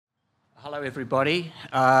Hello everybody.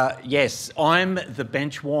 Yes, I'm the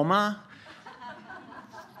bench warmer.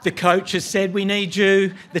 The coach has said we need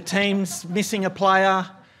you, the team's missing a player,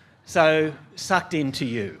 so sucked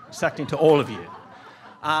into all of you.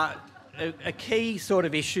 A key sort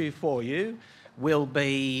of issue for you will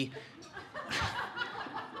be...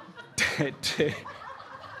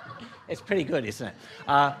 It's pretty good, isn't it?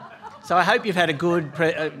 So I hope you've had a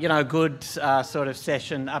good, sort of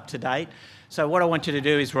session up to date. So what I want you to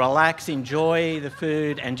do is relax, enjoy the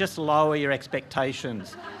food, and just lower your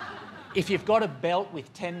expectations. If you've got a belt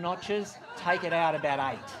with 10 notches, take it out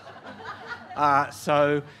about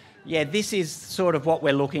 8. This is sort of what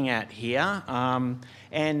we're looking at here.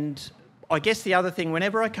 And I guess the other thing,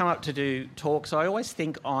 whenever I come up to do talks, I always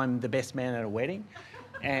think I'm the best man at a wedding.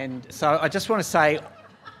 And so I just want to say,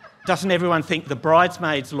 doesn't everyone think the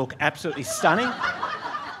bridesmaids look absolutely stunning?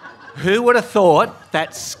 Who would have thought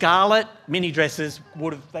that scarlet mini dresses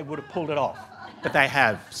would have pulled it off? But they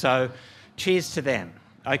have. So cheers to them.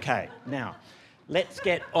 Okay, now let's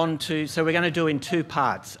get on to, so we're going to do in two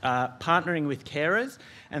parts, partnering with carers,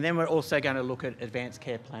 and then we're also going to look at advanced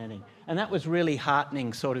care planning. And that was really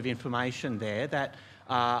heartening sort of information there that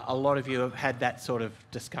a lot of you have had that sort of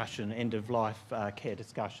discussion, end-of-life care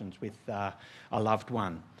discussions with a loved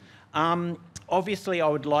one. Obviously, I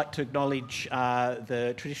would like to acknowledge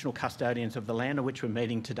the traditional custodians of the land on which we're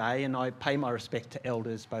meeting today, and I pay my respect to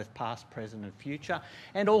elders, both past, present and future.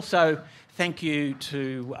 And also, thank you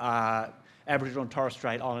to Aboriginal and Torres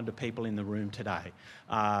Strait Islander people in the room today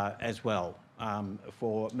as well,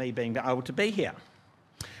 for me being able to be here.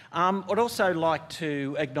 I'd also like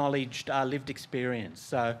to acknowledge lived experience,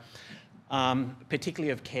 so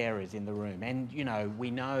particularly of carers in the room. And, you know, we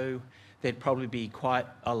know there'd probably be quite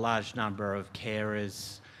a large number of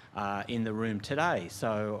carers in the room today.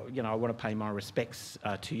 So, you know, I want to pay my respects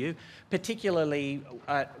to you. Particularly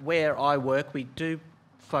where I work, we do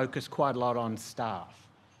focus quite a lot on staff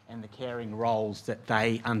and the caring roles that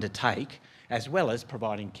they undertake, as well as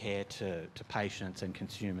providing care to patients and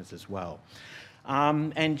consumers as well.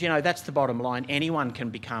 And, you know, that's the bottom line. Anyone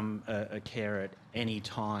can become a carer at any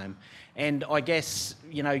time. And I guess,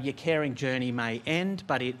 you know, your caring journey may end,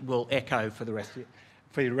 but it will echo for the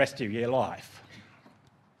rest of your life.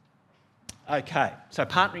 Okay, so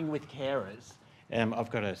partnering with carers.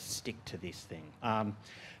 I've got to stick to this thing.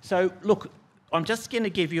 So, look, I'm just going to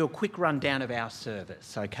give you a quick rundown of our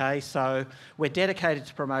service, okay? So we're dedicated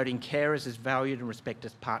to promoting carers as valued and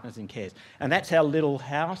respected partners in cares. And that's our little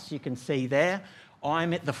house you can see there.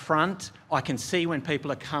 I'm at the front. I can see when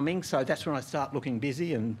people are coming, so that's when I start looking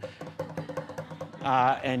busy and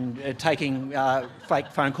taking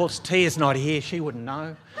fake phone calls. Tia's not here. She wouldn't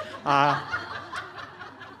know. And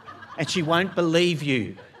she won't believe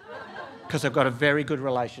you because I've got a very good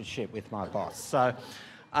relationship with my boss. But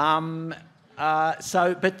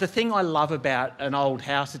the thing I love about an old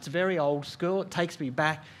house, it's very old school. It takes me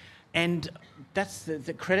back. And that's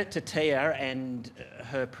the credit to Tia and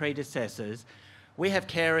her predecessors. We have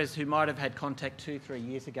carers who might have had contact 2-3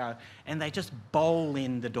 years ago, and they just bowl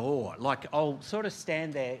in the door. Like, I'll sort of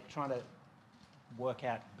stand there trying to work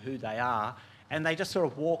out who they are, and they just sort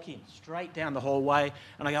of walk in straight down the hallway,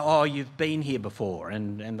 and I go, "Oh, you've been here before,"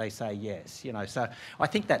 and they say yes, you know. So I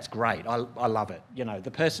think that's great. I love it. You know,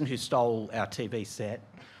 the person who stole our TV set,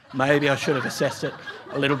 maybe I should have assessed it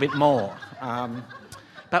a little bit more.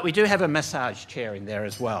 But we do have a massage chair in there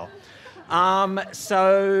as well.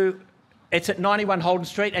 So it's at 91 Holden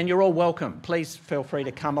Street, and you're all welcome. Please feel free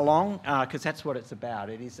to come along, because that's what it's about.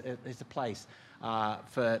 It's a place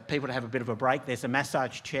for people to have a bit of a break. There's a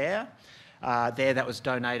massage chair there that was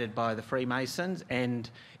donated by the Freemasons, and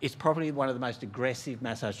it's probably one of the most aggressive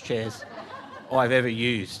massage chairs I've ever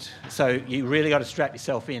used. So you really got to strap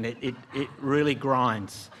yourself in. It really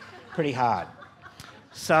grinds pretty hard.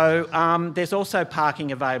 So there's also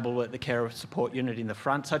parking available at the carer support unit in the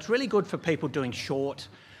front. So it's really good for people doing short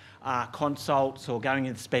consults or going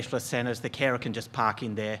into specialist centres. The carer can just park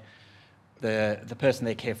in there. The person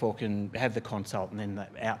they care for can have the consult, and then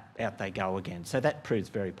out they go again. So that proves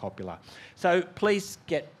very popular. So please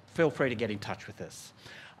feel free to get in touch with us.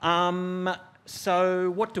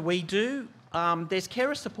 So what do we do? There's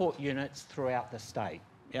carer support units throughout the state.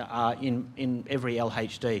 In every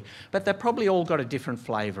LHD, but they've probably all got a different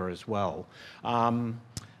flavour as well.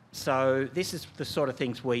 So this is the sort of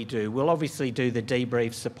things we do. We'll obviously do the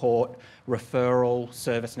debrief support, referral,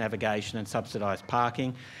 service navigation and subsidised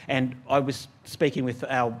parking. And I was speaking with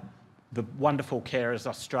the wonderful Carers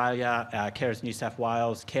Australia, Carers New South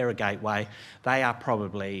Wales, Carer Gateway. They are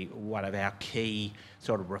probably one of our key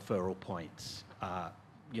sort of referral points,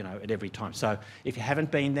 you know, at every time. So if you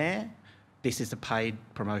haven't been there, this is a paid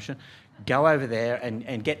promotion, go over there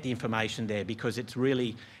and get the information there, because it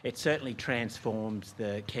certainly transforms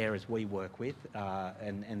the carers we work with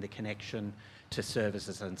and the connection to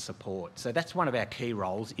services and support. So that's one of our key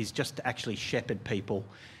roles, is just to actually shepherd people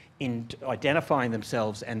in identifying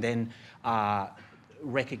themselves and then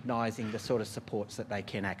recognising the sort of supports that they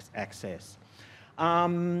can access.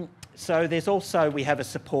 So there's also, we have a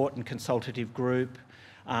support and consultative group,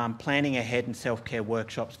 planning ahead and self-care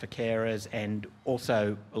workshops for carers, and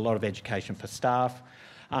also a lot of education for staff.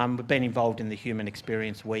 We've been involved in the Human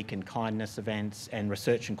Experience Week and kindness events, and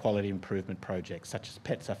research and quality improvement projects such as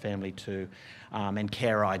Pets Are Family Too, and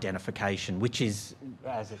carer identification, which is,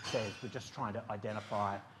 as it says, we're just trying to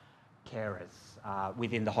identify carers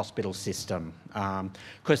within the hospital system,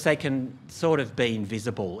 because they can sort of be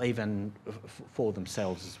invisible even for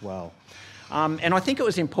themselves as well. And I think it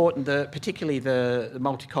was important that particularly the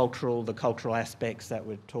multicultural, the cultural aspects that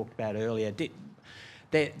were talked about earlier,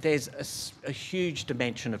 there's a huge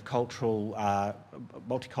dimension of cultural,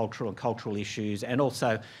 multicultural and cultural issues, and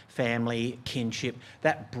also family, kinship.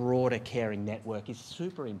 That broader caring network is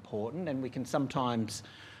super important, and we can sometimes,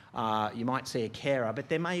 you might see a carer, but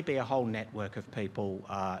there may be a whole network of people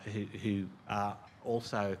who are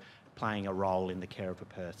also playing a role in the care of a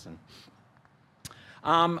person.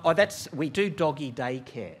 We do doggy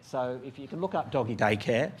daycare. So if you can look up doggy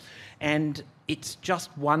daycare, and it's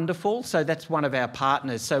just wonderful. So that's one of our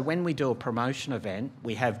partners. So when we do a promotion event,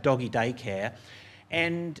 we have doggy daycare,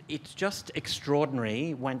 and it's just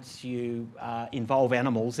extraordinary once you involve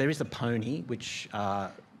animals. There is a pony, which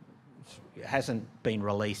hasn't been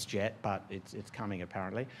released yet, but it's coming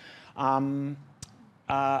apparently.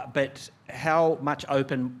 But how much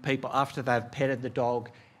open people, after they've petted the dog,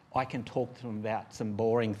 I can talk to them about some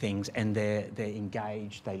boring things, and they're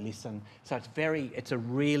engaged, they listen. So it's a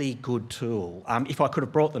really good tool. If I could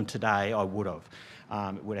have brought them today, I would have.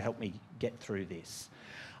 It would have helped me get through this.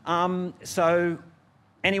 So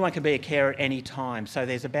anyone can be a carer at any time. So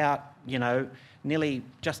there's about, nearly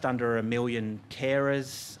just under 1 million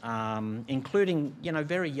carers, including,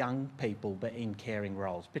 very young people, but in caring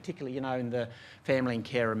roles, particularly, in the family and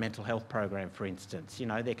care and mental health program, for instance.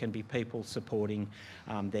 There can be people supporting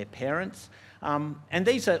their parents. And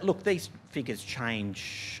these figures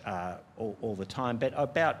change all the time, but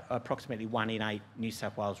about approximately 1 in 8 New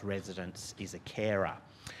South Wales residents is a carer.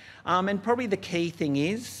 And probably the key thing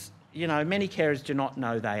is, many carers do not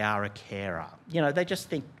know they are a carer. They just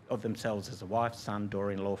think of themselves as a wife, son,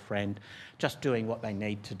 daughter-in-law, friend, just doing what they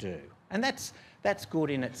need to do. And that's good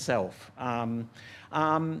in itself. And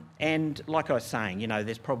like I was saying,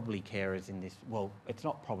 there's probably carers in this, well, it's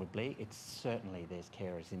not probably, it's certainly there's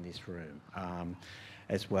carers in this room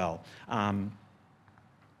as well.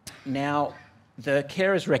 Now, the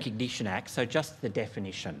Carers Recognition Act, so just the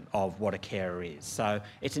definition of what a carer is. So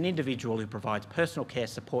it's an individual who provides personal care,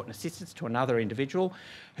 support and assistance to another individual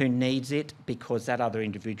who needs it because that other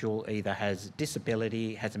individual either has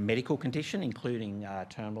disability, has a medical condition, including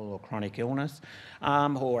terminal or chronic illness,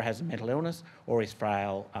 or has a mental illness, or is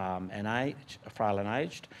frail and aged.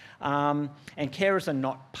 And carers are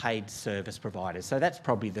not paid service providers. So that's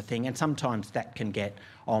probably the thing. And sometimes that can get,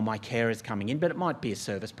 my carer's coming in, but it might be a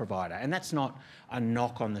service provider. And that's not a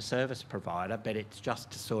knock on the service provider, but it's just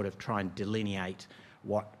to sort of try and delineate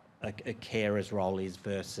what a carer's role is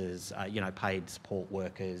versus, paid support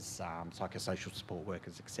workers, psychosocial support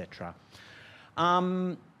workers, etc.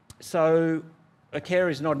 So a carer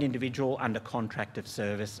is not an individual under contract of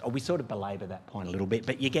service. We sort of belabour that point a little bit,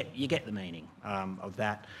 but you get the meaning of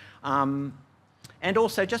that. And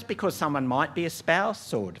also, just because someone might be a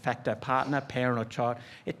spouse or de facto partner, parent or child,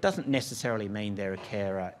 it doesn't necessarily mean they're a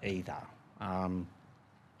carer either.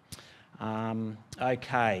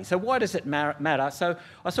 Okay, so why does it matter? So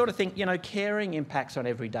I sort of think, caring impacts on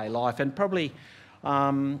everyday life, and probably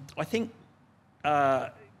I think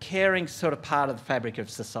caring's sort of part of the fabric of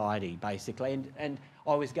society, basically. And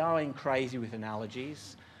I was going crazy with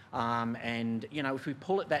analogies, and, if we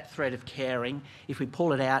pull at that thread of caring, if we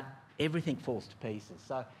pull it out, everything falls to pieces.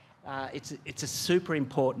 So it's a super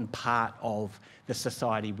important part of the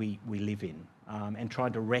society we live in, and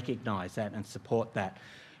trying to recognise that and support that.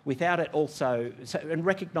 Without it also, and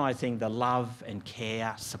recognising the love and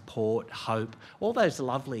care, support, hope, all those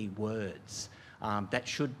lovely words that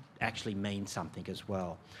should actually mean something as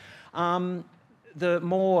well. The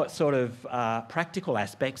more sort of practical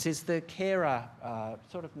aspects is the carer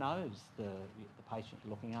sort of knows the patient you're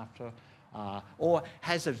looking after, or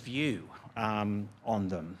has a view on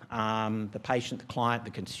them. The patient, the client, the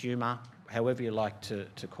consumer, however you like to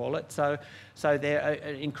call it. So they're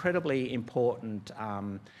an incredibly important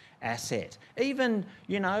asset. Even,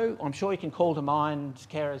 I'm sure you can call to mind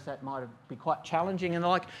carers that might be quite challenging and the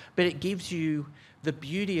like, but it gives you, the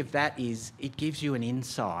beauty of that is it gives you an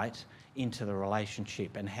insight into the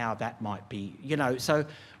relationship and how that might be, so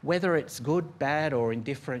whether it's good, bad or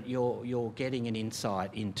indifferent, you're getting an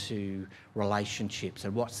insight into relationships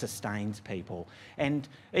and what sustains people. And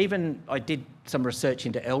even I did some research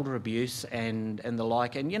into elder abuse and the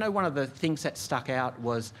like, and one of the things that stuck out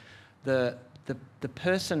was the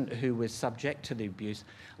person who was subject to the abuse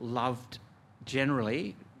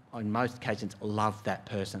generally, in most occasions, loved that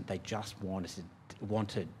person. They just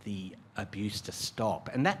wanted the abuse to stop.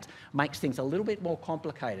 And that makes things a little bit more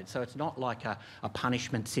complicated. So it's not like a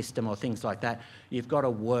punishment system or things like that. You've got to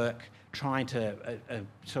work trying to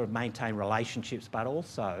sort of maintain relationships, but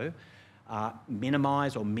also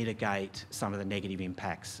minimise or mitigate some of the negative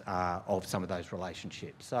impacts of some of those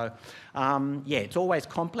relationships. So, it's always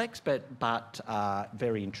complex, but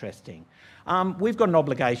very interesting. We've got an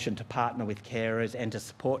obligation to partner with carers and to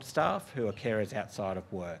support staff who are carers outside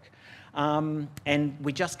of work. And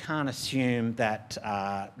we just can't assume that,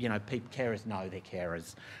 carers know they're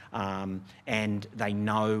carers and they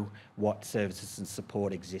know what services and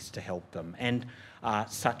support exist to help them. And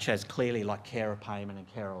such as clearly like carer payment and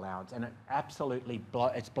care allowance. And it absolutely,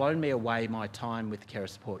 it's blown me away my time with the carer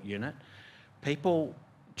support unit. People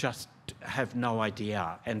just have no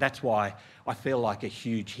idea, and that's why I feel like a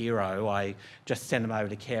huge hero. I just send them over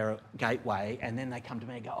to Care Gateway and then they come to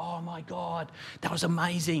me and go, oh my God, that was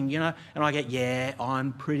amazing, and I get, yeah,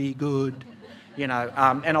 I'm pretty good, and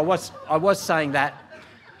I was saying that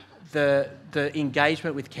the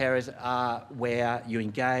engagement with carers are where you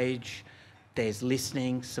engage, there's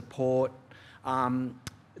listening, support,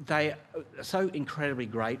 they are so incredibly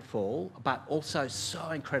grateful, but also so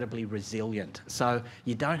incredibly resilient. So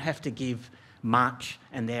you don't have to give much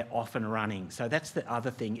and they're off and running. So that's the other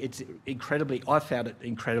thing. It's I found it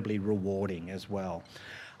incredibly rewarding as well.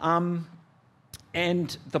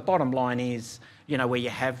 And the bottom line is, where you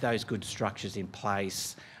have those good structures in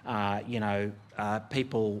place,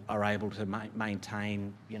 people are able to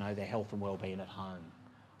maintain, their health and wellbeing at home.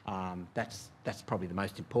 That's probably the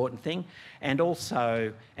most important thing, and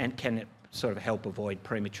also can sort of help avoid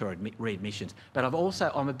premature readmissions. But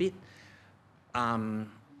I'm a bit. I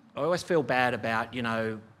always feel bad about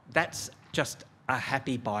that's just a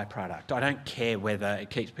happy byproduct. I don't care whether it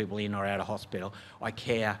keeps people in or out of hospital. I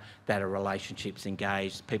care that a relationship's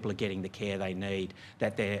engaged, people are getting the care they need,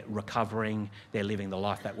 that they're recovering, they're living the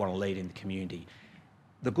life they want to lead in the community.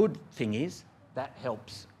 The good thing is that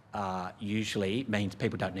helps. Usually means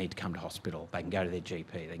people don't need to come to hospital. They can go to their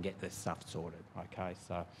GP, they can get their stuff sorted. Okay,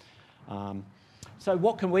 so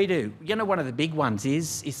what can we do? One of the big ones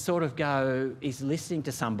is listening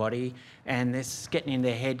to somebody and they're getting in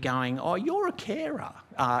their head going, oh, you're a carer,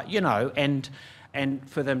 and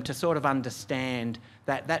for them to sort of understand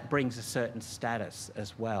that brings a certain status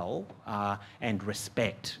as well, and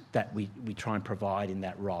respect that we try and provide in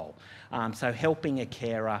that role. So helping a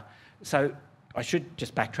carer. So I should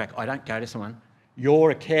just backtrack. I don't go to someone,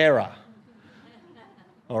 you're a carer.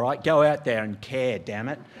 All right, go out there and care, damn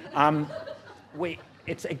it.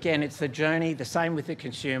 It's the journey, the same with the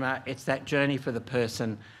consumer. It's that journey for the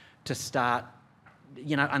person to start,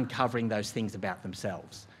 uncovering those things about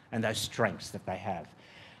themselves and those strengths that they have.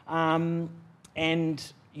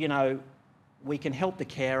 We can help the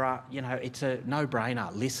carer. It's a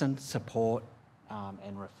no-brainer. Listen, support,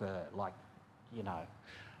 and refer.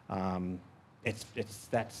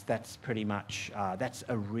 That's pretty much, that's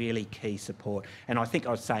a really key support. And I think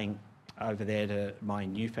I was saying over there to my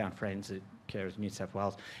newfound friends at Carers New South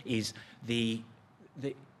Wales is when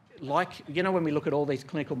we look at all these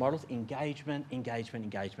clinical models, engagement.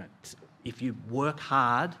 If you work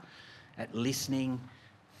hard at listening,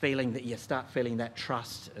 you start feeling that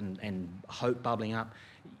trust and hope bubbling up,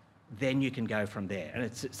 then you can go from there. And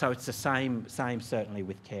it's the same certainly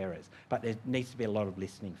with carers, but there needs to be a lot of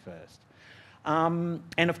listening first.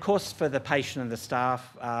 And of course, for the patient and the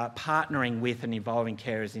staff, partnering with and involving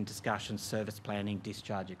carers in discussions, service planning,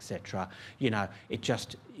 discharge, etc. It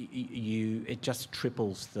just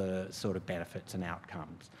triples the sort of benefits and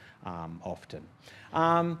outcomes often.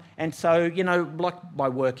 And so, like my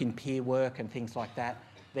work in peer work and things like that,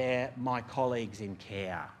 they're my colleagues in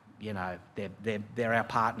care. They're our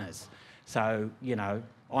partners. So,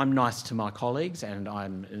 I'm nice to my colleagues and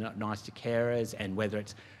I'm nice to carers, and whether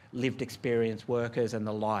it's lived experience workers and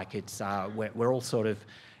the like, it's we're all sort of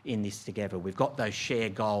in this together. We've got those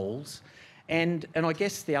shared goals, and I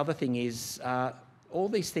guess the other thing is all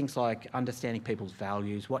these things like understanding people's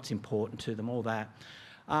values, what's important to them, all that.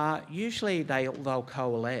 usually they'll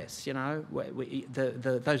coalesce, you know.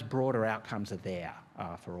 Those broader outcomes are there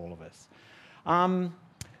for all of us.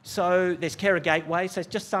 So there's Carer Gateway, so it's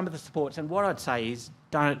just some of the supports. And what I'd say is,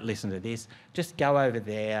 don't listen to this. Just go over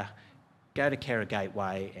there, go to Carer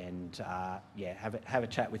Gateway and, have a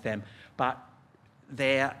chat with them. But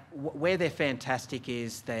where they're fantastic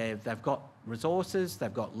is they've got resources,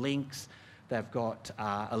 they've got links, they've got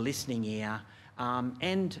a listening ear.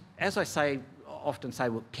 And as I often say,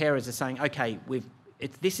 well, carers are saying, okay,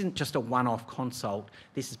 this isn't just a one-off consult,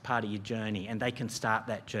 this is part of your journey, and they can start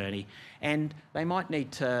that journey. And they might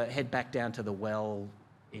need to head back down to the well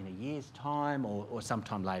in a year's time or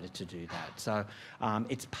sometime later to do that. So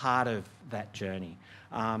it's part of that journey.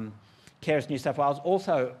 Carers New South Wales,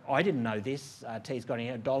 also, I didn't know this, T's got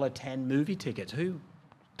here, $1.10 movie tickets. Who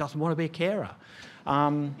doesn't want to be a carer?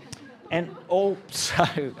 And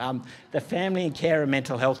also, the family and care and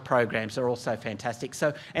mental health programs are also fantastic.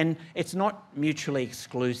 So, and it's not mutually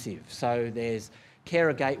exclusive. So there's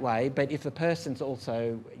Carer Gateway, but if the person's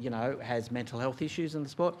also, you know, has mental health issues in the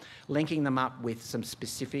sport, linking them up with some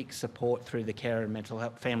specific support through the care and mental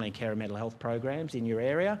health, family and care and mental health programs in your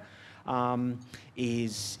area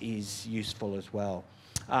is useful as well.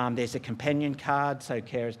 There's a companion card, so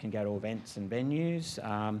carers can go to events and venues.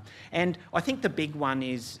 And I think the big one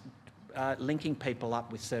is linking people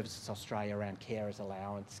up with Services Australia around carers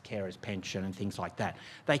allowance, carers pension and things like that.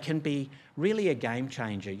 They can be really a game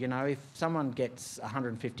changer. You know, if someone gets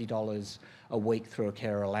 $150 a week through a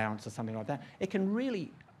carer allowance or something like that, it can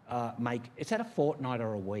really it's that a fortnight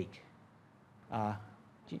or a week? A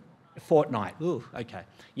fortnight, ooh, okay.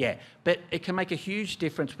 Yeah, but it can make a huge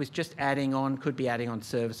difference with just could be adding on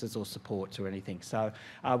services or supports or anything. So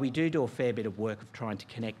we do a fair bit of work of trying to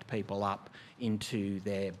connect people up into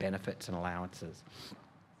their benefits and allowances.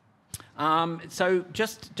 So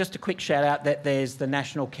just a quick shout out that there's the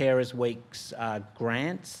National Carers Week's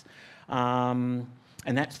grants, and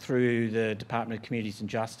that's through the Department of Communities and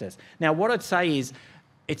Justice. Now, what I'd say is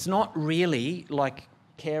it's not really like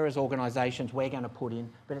carers organisations we're going to put in,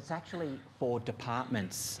 but it's actually for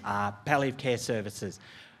departments, palliative care services.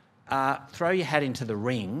 Throw your hat into the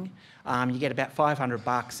ring, you get about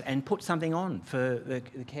 $500 and put something on for the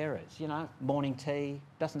carers, you know, morning tea,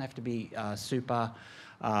 doesn't have to be super,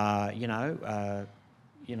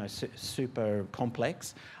 super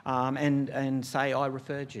complex, and say, I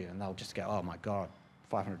referred you, and they'll just go, oh my God,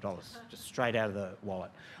 $500, just straight out of the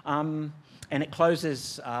wallet. And it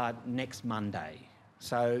closes next Monday.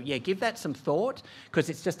 So, yeah, give that some thought, because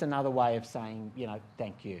it's just another way of saying, you know,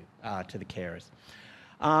 thank you to the carers.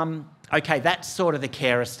 Okay, that's sort of the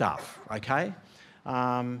carer stuff, okay?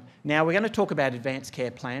 Now, we're going to talk about advanced care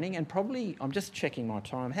planning, and probably, I'm just checking my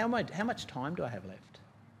time. How much time do I have left?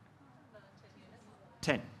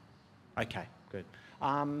 10. Okay, good.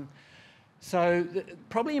 So,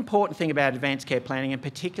 probably important thing about advanced care planning, and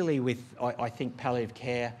particularly with, I think, palliative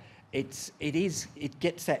care, it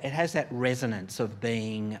has that resonance of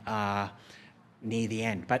being near the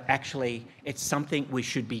end, but actually it's something we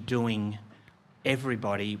should be doing,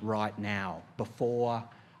 everybody, right now, before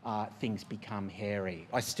things become hairy.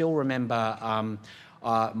 I still remember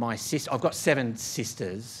my sister, I've got 7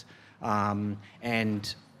 sisters,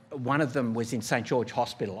 and one of them was in St George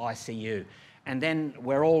Hospital, ICU, and then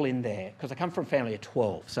we're all in there, because I come from a family of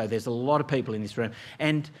 12, so there's a lot of people in this room,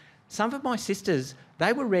 and some of my sisters,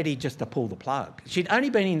 they were ready just to pull the plug. She'd only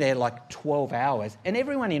been in there like 12 hours, and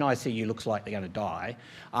everyone in ICU looks like they're going to die.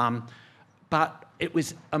 But it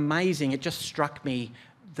was amazing. It just struck me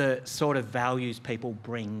the sort of values people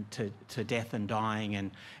bring to death and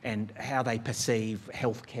dying, and how they perceive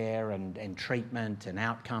healthcare and treatment and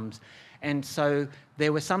outcomes. And so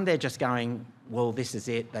there were some there just going, well, this is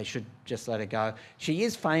it. They should just let her go. She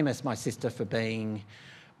is famous, my sister, for being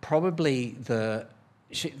probably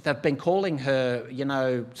they've been calling her, you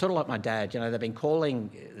know, sort of like my dad, you know, they've been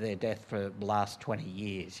calling their death for the last 20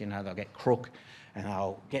 years. You know, they'll get crook and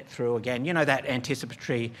they'll get through again. You know, that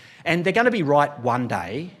anticipatory. And they're going to be right one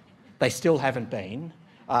day. They still haven't been.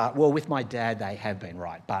 Well, with my dad, they have been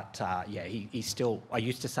right. But, yeah, he's still... I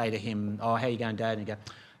used to say to him, oh, how you going, Dad? And he'd go,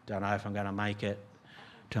 don't know if I'm going to make it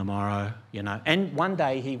tomorrow, you know. And one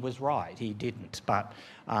day he was right. He didn't. But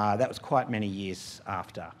that was quite many years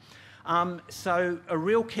after. So a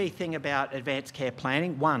real key thing about advanced care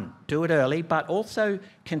planning, 1, do it early, but also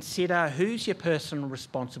consider who's your personal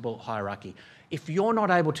responsible hierarchy. If you're not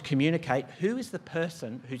able to communicate, who is the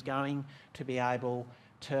person who's going to be able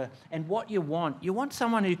to... And what you want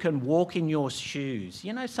someone who can walk in your shoes.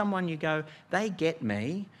 You know, someone you go, they get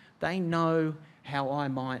me, they know how I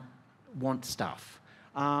might want stuff.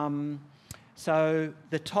 So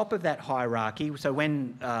the top of that hierarchy, so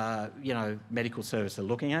when, medical services are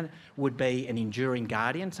looking at it, would be an enduring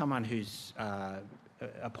guardian, someone who's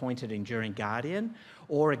appointed enduring guardian,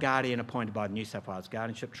 or a guardian appointed by the New South Wales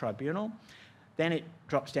Guardianship Tribunal. Then it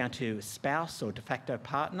drops down to a spouse or de facto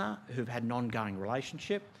partner who've had an ongoing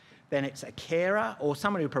relationship. Then it's a carer or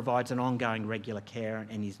someone who provides an ongoing regular care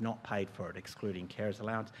and is not paid for it, excluding carer's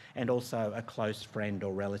allowance, and also a close friend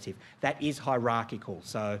or relative. That is hierarchical.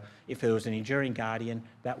 So if there was an enduring guardian,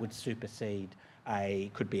 that would supersede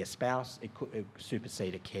could be a spouse, it could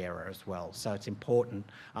supersede a carer as well. So it's important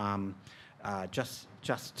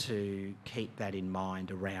just to keep that in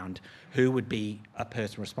mind around who would be a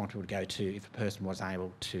person responsible to go to if a person was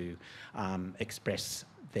able to express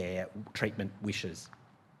their treatment wishes.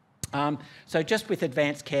 So just with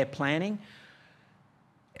advanced care planning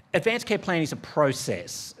is a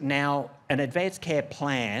process. Now, an advanced care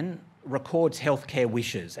plan records healthcare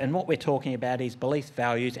wishes, and what we're talking about is beliefs,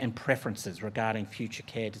 values and preferences regarding future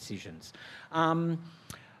care decisions.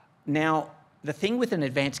 Now, the thing with an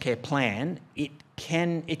advanced care plan, it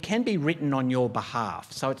can be written on your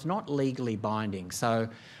behalf, so it's not legally binding. So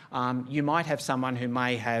you might have someone who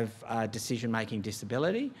may have a decision-making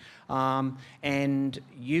disability, and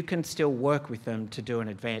you can still work with them to do an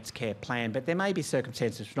advanced care plan, but there may be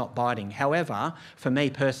circumstances not binding. However, for me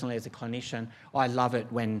personally as a clinician, I love it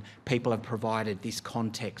when people have provided this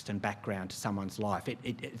context and background to someone's life.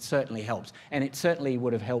 It certainly helps, and it certainly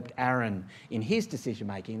would have helped Aaron in his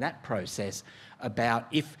decision-making, that process, about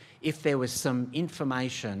if there was some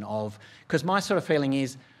information of, because my sort of feeling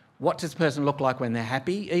is, what does a person look like when they're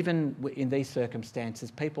happy? Even in these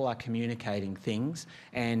circumstances, people are communicating things,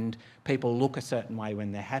 and people look a certain way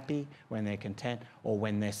when they're happy, when they're content, or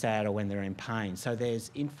when they're sad, or when they're in pain. So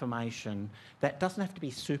there's information that doesn't have to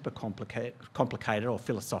be super complicated or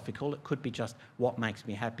philosophical. It could be just what makes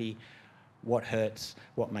me happy, what hurts,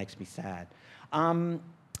 what makes me sad.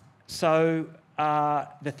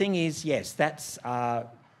 The thing is, yes,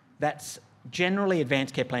 that's generally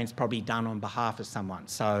advanced care plans probably done on behalf of someone,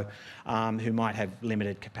 so who might have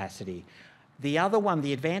limited capacity. The other one,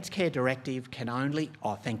 the advanced care directive, can only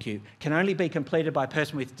be completed by a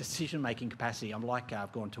person with decision-making capacity. I'm like,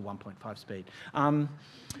 I've gone to 1.5 speed.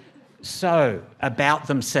 So, about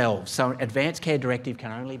themselves. So advanced care directive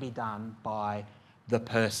can only be done by the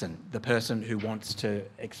person who wants to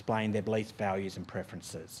explain their beliefs, values and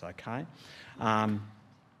preferences, okay?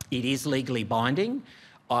 It is legally binding.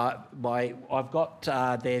 I've got,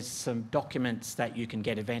 there's some documents that you can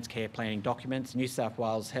get, advanced care planning documents. New South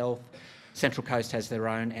Wales Health, Central Coast has their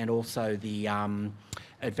own, and also the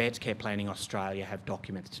Advanced Care Planning Australia have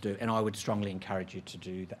documents to do, and I would strongly encourage you to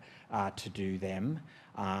do that, to do them.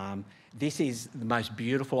 This is the most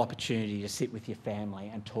beautiful opportunity to sit with your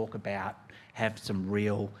family and talk about, have some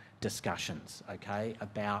real discussions, okay,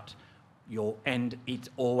 about and it's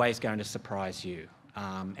always going to surprise you.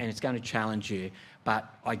 And it's going to challenge you,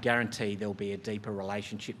 but I guarantee there'll be a deeper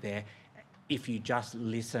relationship there if you just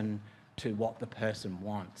listen to what the person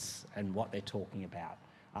wants and what they're talking about.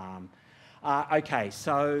 Okay,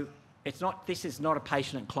 so this is not a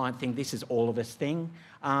patient and client thing, this is all of us thing.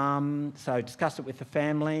 So discuss it with the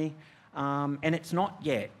family, and it's not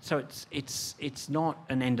yet, so it's not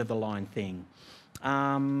an end of the line thing.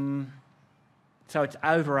 So it's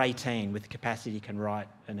over 18 with the capacity can write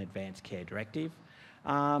an advanced care directive.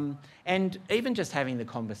 And even just having the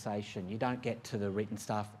conversation, you don't get to the written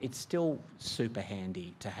stuff, it's still super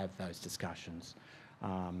handy to have those discussions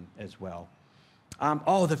as well.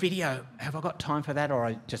 Oh, the video, have I got time for that or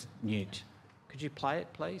I just mute? Could you play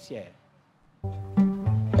it, please? Yeah.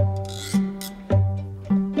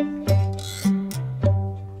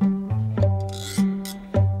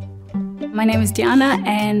 My name is Diana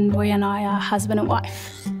and we and I are husband and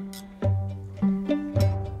wife.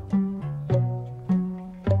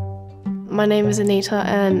 My name is Anita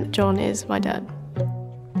and John is my dad.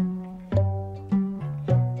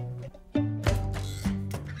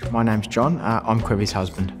 My name's John, I'm Quibi's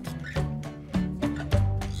husband.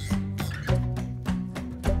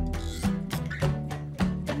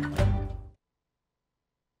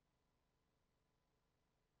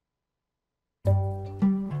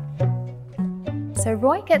 So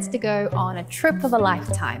Roy gets to go on a trip of a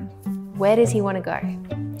lifetime. Where does he want to go?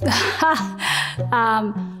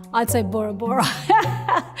 I'd say Bora Bora.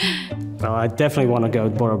 Well, I definitely want to go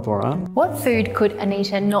Bora Bora. What food could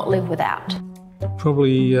Anita not live without?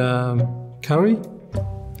 Probably curry.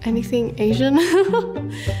 Anything Asian?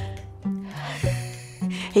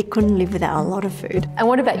 He couldn't live without a lot of food. And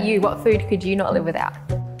what about you? What food could you not live without?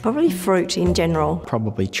 Probably fruit in general.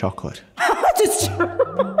 Probably chocolate. Just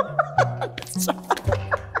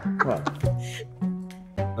What?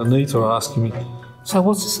 Anita asking me, so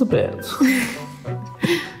what's this about?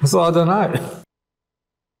 I said, I don't know.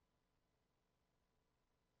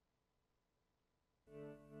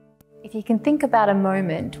 If you can think about a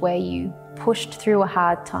moment where you pushed through a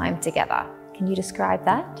hard time together, can you describe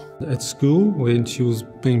that? At school, when she was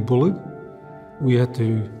being bullied, we had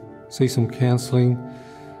to see some counselling.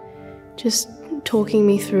 Just talking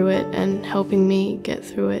me through it and helping me get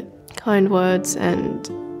through it. Kind words and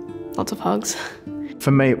lots of hugs. For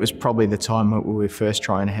me, it was probably the time when we were first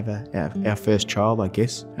trying to have our first child, I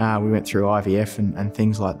guess. We went through IVF and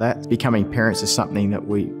things like that. Becoming parents is something that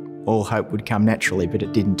we all hoped would come naturally, but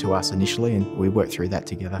it didn't to us initially, and we worked through that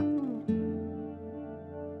together.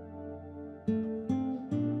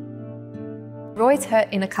 Roy's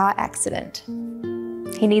hurt in a car accident.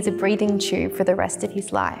 He needs a breathing tube for the rest of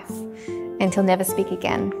his life, and he'll never speak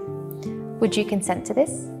again. Would you consent to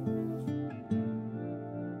this?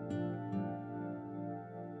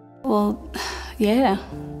 Well, yeah,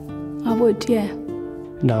 I would, yeah.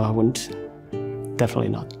 No, I wouldn't. Definitely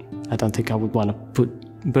not. I don't think I would want to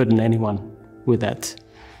burden anyone with that.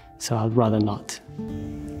 So I'd rather not.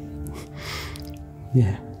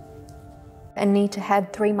 Yeah. Anita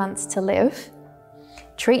had 3 months to live.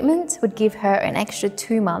 Treatment would give her an extra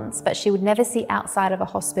 2 months, but she would never see outside of a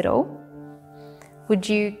hospital. Would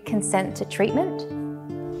you consent to treatment?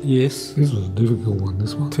 Yes, this was a difficult one,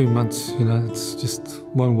 this one. 2 months, you know, it's just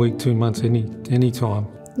 1 week, 2 months, any time.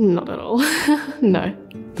 Not at all. No.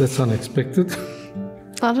 That's unexpected.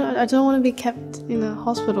 I don't want to be kept in a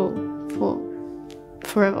hospital for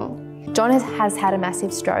forever. John has had a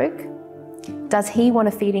massive stroke. Does he want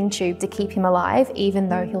a feeding tube to keep him alive, even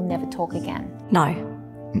though he'll never talk again? No.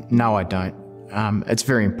 No, I don't. It's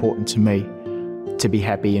very important to me to be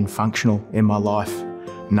happy and functional in my life.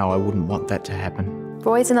 No, I wouldn't want that to happen.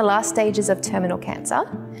 Roy's in the last stages of terminal cancer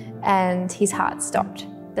and his heart stopped.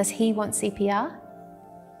 Does he want CPR?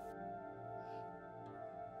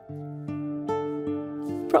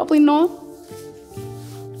 Probably not.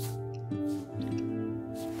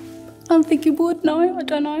 I don't think he would, no, I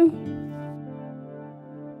don't know.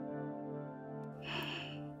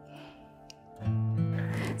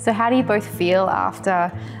 So how do you both feel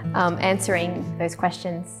after answering those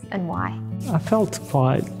questions, and why? It felt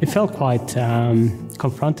quite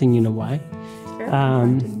confronting in a way.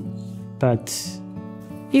 But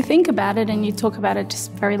You think about it and you talk about it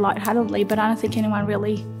just very lightheartedly, but I don't think anyone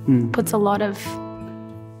really puts a lot of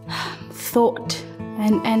thought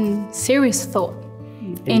and serious thought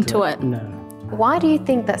into it. No. Why do you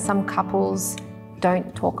think that some couples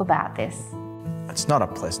don't talk about this? It's not a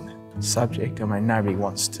pleasant subject. I mean, nobody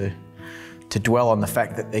wants to dwell on the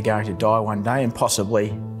fact that they're going to die one day, and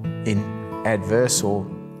possibly in adverse or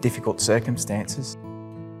difficult circumstances.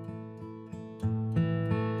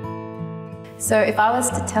 So if I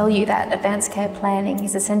was to tell you that advanced care planning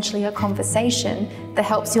is essentially a conversation that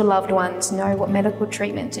helps your loved ones know what medical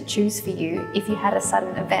treatment to choose for you if you had a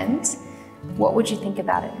sudden event, what would you think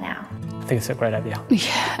about it now? I think it's a great idea.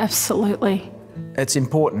 Yeah, absolutely. It's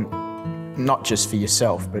important, not just for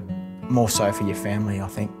yourself, but more so for your family, I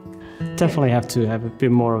think. Definitely have to have a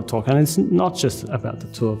bit more of a talk, and it's not just about the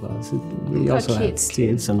two of us. We also have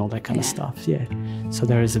kids and all that kind of stuff. Yeah, so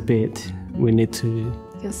there is a bit we need to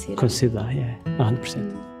consider. Yeah,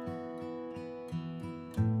 100%.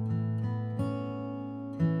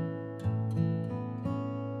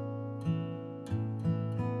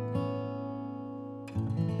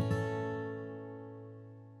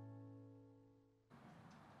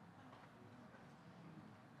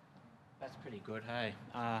 That's pretty good, hey.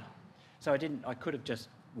 So I could have just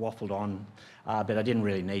waffled on, but I didn't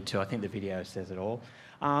really need to. I think the video says it all.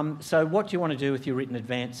 So what you want to do with your written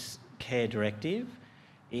advance care directive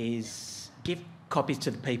is give copies to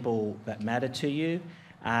the people that matter to you.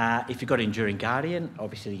 If you've got an enduring guardian,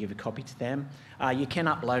 obviously give a copy to them. You can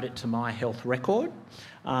upload it to My Health Record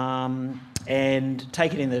and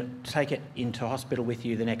take it into hospital with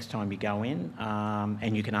you the next time you go in,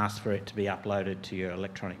 and you can ask for it to be uploaded to your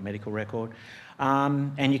electronic medical record.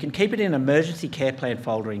 And you can keep it in an emergency care plan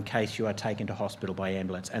folder in case you are taken to hospital by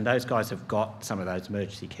ambulance. And those guys have got some of those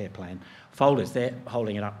emergency care plan folders. They're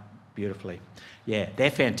holding it up beautifully. Yeah, they're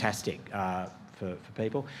fantastic for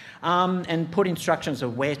people. And put instructions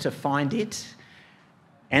of where to find it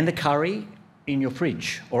and the curry in your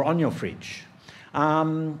fridge or on your fridge.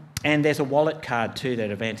 And there's a wallet card too that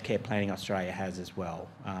Advanced Care Planning Australia has as well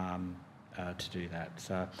to do that.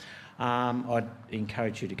 So I'd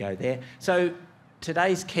encourage you to go there. So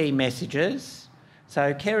today's key messages.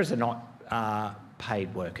 So carers are not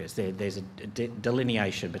paid workers. There's a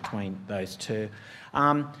delineation between those two.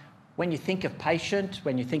 when you think of patient,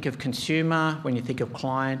 when you think of consumer, when you think of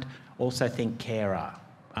client, also think carer.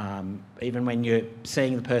 Even when you're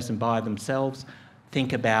seeing the person by themselves,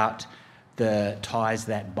 think about the ties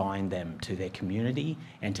that bind them to their community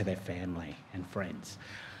and to their family and friends.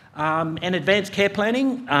 And advanced care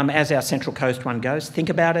planning, as our Central Coast one goes, think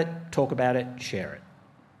about it, talk about it, share it.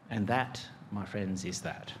 And that, my friends, is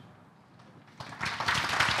that.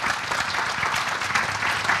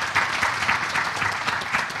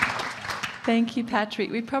 Thank you, Patrick.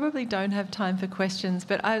 We probably don't have time for questions,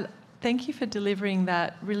 but I thank you for delivering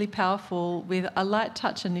that really powerful with a light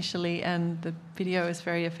touch initially, and the video is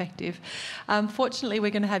very effective. Fortunately,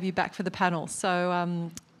 we're going to have you back for the panel.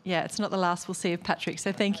 So, yeah, it's not the last we'll see of Patrick.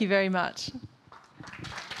 So thank you very much.